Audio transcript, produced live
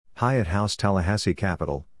Hyatt House Tallahassee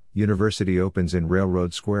Capital University opens in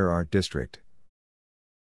Railroad Square Art District.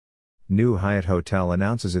 New Hyatt Hotel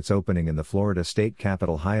announces its opening in the Florida state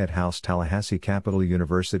capital. Hyatt House Tallahassee Capital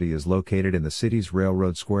University is located in the city's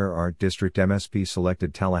Railroad Square Art District. MSP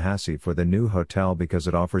selected Tallahassee for the new hotel because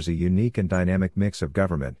it offers a unique and dynamic mix of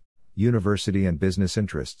government, university and business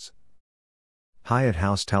interests. Hyatt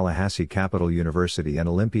House Tallahassee Capital University and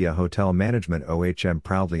Olympia Hotel Management OHM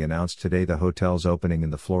proudly announced today the hotel's opening in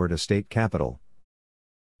the Florida state capital.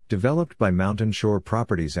 Developed by Mountain Shore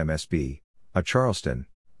Properties MSB, a Charleston,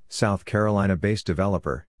 South Carolina-based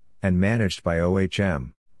developer, and managed by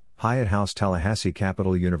OHM, Hyatt House Tallahassee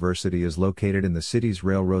Capital University is located in the city's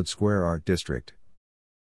Railroad Square Art District.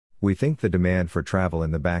 We think the demand for travel in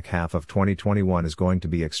the back half of 2021 is going to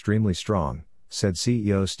be extremely strong, said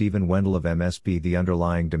CEO Stephen Wendell of MSB. The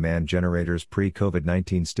underlying demand generators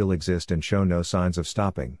pre-COVID-19 still exist and show no signs of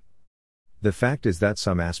stopping. The fact is that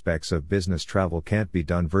some aspects of business travel can't be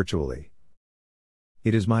done virtually.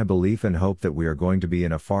 It is my belief and hope that we are going to be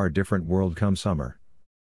in a far different world come summer.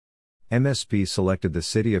 MSP selected the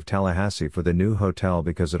city of Tallahassee for the new hotel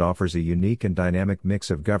because it offers a unique and dynamic mix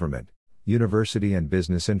of government, university and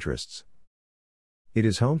business interests. It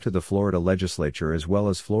is home to the Florida Legislature as well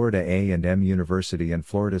as Florida A&M University and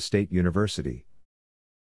Florida State University.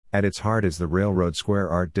 At its heart is the Railroad Square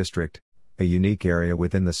Art District, a unique area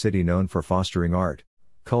within the city known for fostering art,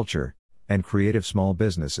 culture, and creative small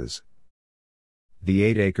businesses. The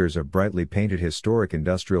 8 acres of brightly painted historic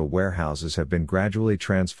industrial warehouses have been gradually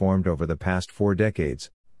transformed over the past 4 decades,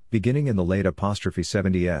 beginning in the late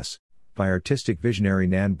 '70s, by artistic visionary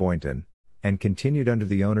Nan Boynton, and continued under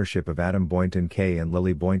the ownership of Adam Boynton Kay and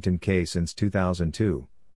Lily Boynton Kay since 2002.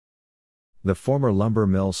 The former lumber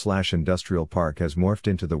mill/industrial park has morphed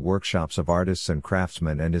into the workshops of artists and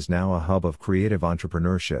craftsmen and is now a hub of creative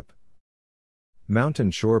entrepreneurship. Mountain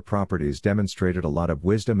Shore Properties demonstrated a lot of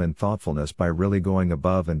wisdom and thoughtfulness by really going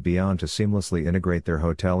above and beyond to seamlessly integrate their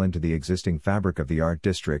hotel into the existing fabric of the art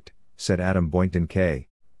district, said Adam Boynton Kay,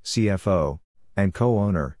 CFO, and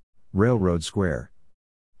co-owner, Railroad Square.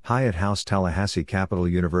 Hyatt House Tallahassee Capital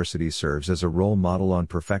University serves as a role model on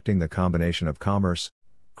perfecting the combination of commerce,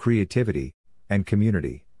 creativity, and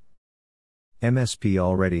community. MSP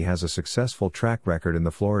already has a successful track record in the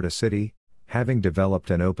Florida city, having developed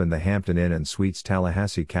and opened the Hampton Inn & Suites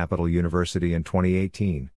Tallahassee Capital University in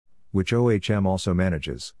 2018, which OHM also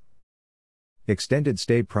manages. Extended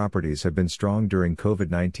stay properties have been strong during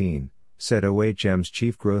COVID-19, said OHM's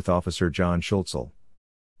Chief Growth Officer John Schultzel.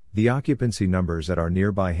 The occupancy numbers at our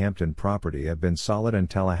nearby Hampton property have been solid and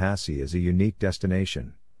Tallahassee is a unique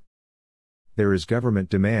destination. There is government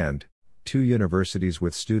demand, 2 universities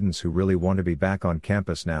with students who really want to be back on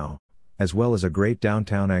campus now, as well as a great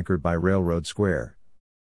downtown anchored by Railroad Square.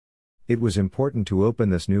 It was important to open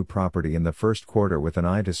this new property in the first quarter with an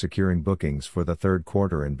eye to securing bookings for the third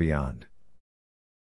quarter and beyond.